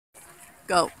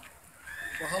Go.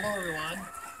 Well, hello everyone.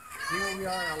 Here we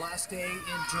are, our last day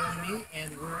in Germany,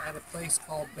 and we're at a place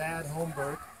called Bad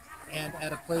Homburg, and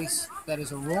at a place that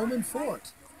is a Roman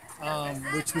fort,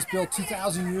 which was built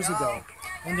 2,000 years ago.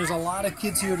 And there's a lot of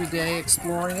kids here today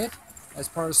exploring it as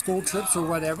part of school trips or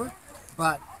whatever.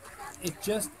 But it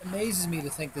just amazes me to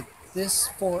think that this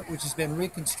fort, which has been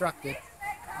reconstructed,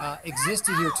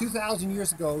 existed here 2,000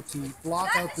 years ago to block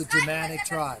out the Germanic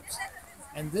tribes.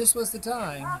 And this was the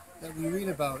time that we read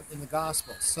about in the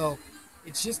Gospels. So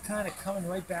it's just kind of coming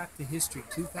right back to history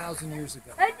 2,000 years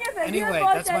ago. Anyway,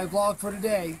 that's my vlog for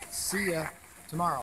today. See ya tomorrow.